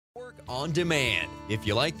on demand. If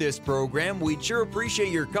you like this program, we'd sure appreciate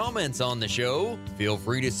your comments on the show. Feel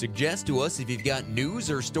free to suggest to us if you've got news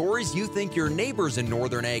or stories you think your neighbors in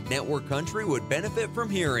Northern Ag Network country would benefit from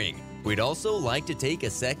hearing. We'd also like to take a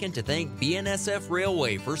second to thank BNSF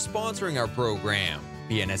Railway for sponsoring our program.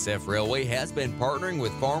 BNSF Railway has been partnering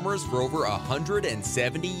with farmers for over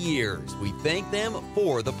 170 years. We thank them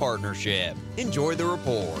for the partnership. Enjoy the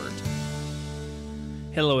report.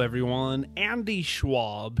 Hello everyone, Andy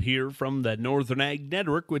Schwab here from the Northern Ag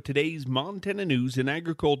Network with today's Montana News in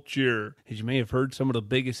Agriculture. As you may have heard, some of the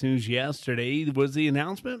biggest news yesterday was the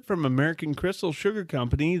announcement from American Crystal Sugar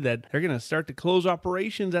Company that they're going to start to close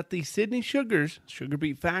operations at the Sydney Sugars sugar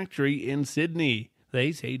beet factory in Sydney.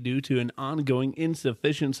 They say due to an ongoing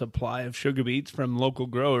insufficient supply of sugar beets from local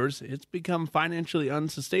growers, it's become financially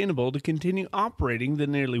unsustainable to continue operating the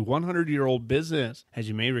nearly 100-year-old business. As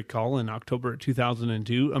you may recall, in October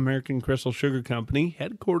 2002, American Crystal Sugar Company,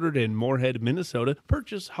 headquartered in Moorhead, Minnesota,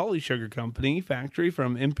 purchased Holly Sugar Company factory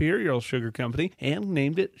from Imperial Sugar Company and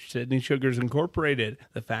named it Sydney Sugars Incorporated.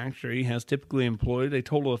 The factory has typically employed a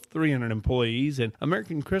total of 300 employees, and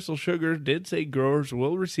American Crystal Sugar did say growers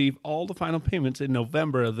will receive all the final payments in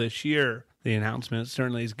November of this year. The announcement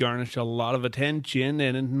certainly has garnished a lot of attention,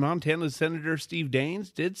 and Montana's Senator Steve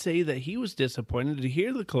Daines did say that he was disappointed to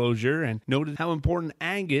hear the closure and noted how important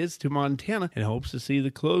ag is to Montana and hopes to see the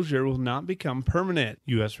closure will not become permanent.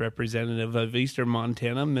 U.S. Representative of Eastern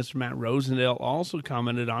Montana, Mr. Matt Rosendale, also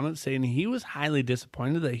commented on it, saying he was highly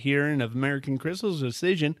disappointed at hearing of American Crystal's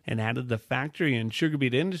decision and added the factory and sugar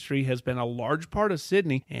beet industry has been a large part of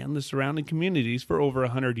Sydney and the surrounding communities for over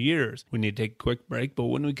 100 years. We need to take a quick break, but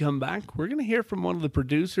when we come back, we're going to hear from one of the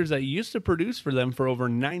producers that used to produce for them for over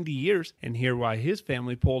 90 years and hear why his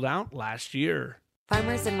family pulled out last year.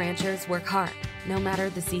 Farmers and ranchers work hard, no matter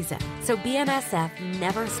the season. So BNSF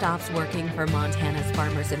never stops working for Montana's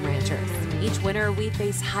farmers and ranchers. Each winter, we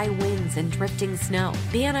face high winds and drifting snow.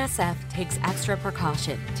 BNSF takes extra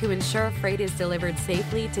precaution to ensure freight is delivered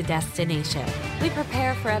safely to destination. We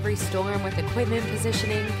prepare for every storm with equipment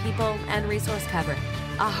positioning, people, and resource coverage.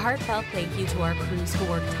 A heartfelt thank you to our crews who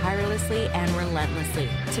work tirelessly and relentlessly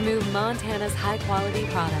to move Montana's high-quality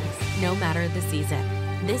products, no matter the season.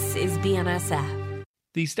 This is BNSF.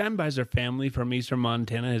 The Steinbeiser family from eastern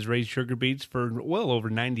Montana has raised sugar beets for well over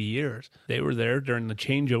 90 years. They were there during the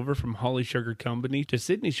changeover from Holly Sugar Company to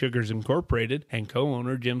Sydney Sugars Incorporated, and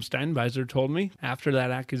co-owner Jim Steinbeiser told me after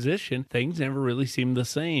that acquisition, things never really seemed the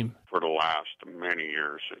same. For the last many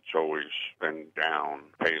years, it's always been down,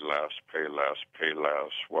 pay less, pay less, pay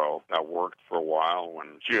less. Well, that worked for a while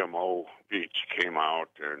when GMO beets came out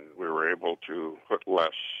and we were able to put less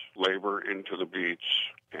labor into the beets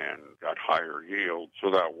and got higher yield. So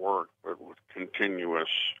that worked, but with continuous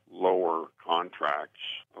lower contracts,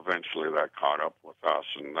 eventually that caught up with us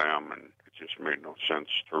and them, and it just made no sense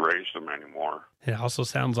to raise them anymore. It also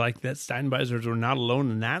sounds like that Steinbeisers were not alone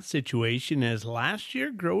in that situation, as last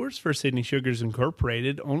year growers for Sydney Sugars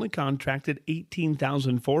Incorporated only contracted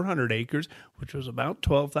 18,400 acres, which was about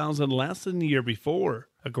 12,000 less than the year before.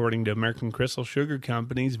 According to American Crystal Sugar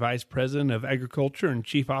Company's Vice President of Agriculture and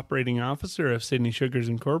Chief Operating Officer of Sydney Sugars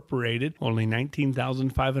Incorporated, only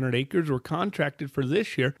 19,500 acres were contracted for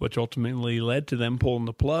this year, which ultimately led to them pulling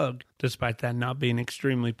the plug. Despite that not being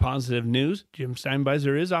extremely positive news, Jim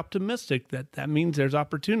Steinbeiser is optimistic that means there's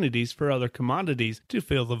opportunities for other commodities to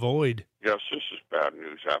fill the void. Yes, this is bad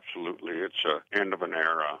news, absolutely. It's the end of an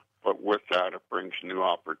era. But with that, it brings new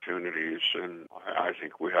opportunities, and I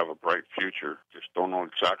think we have a bright future. Just don't know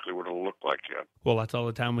exactly what it'll look like yet. Well, that's all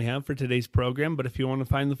the time we have for today's program, but if you want to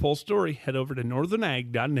find the full story, head over to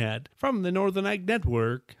northernag.net. From the Northern Ag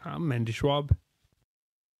Network, I'm Andy Schwab.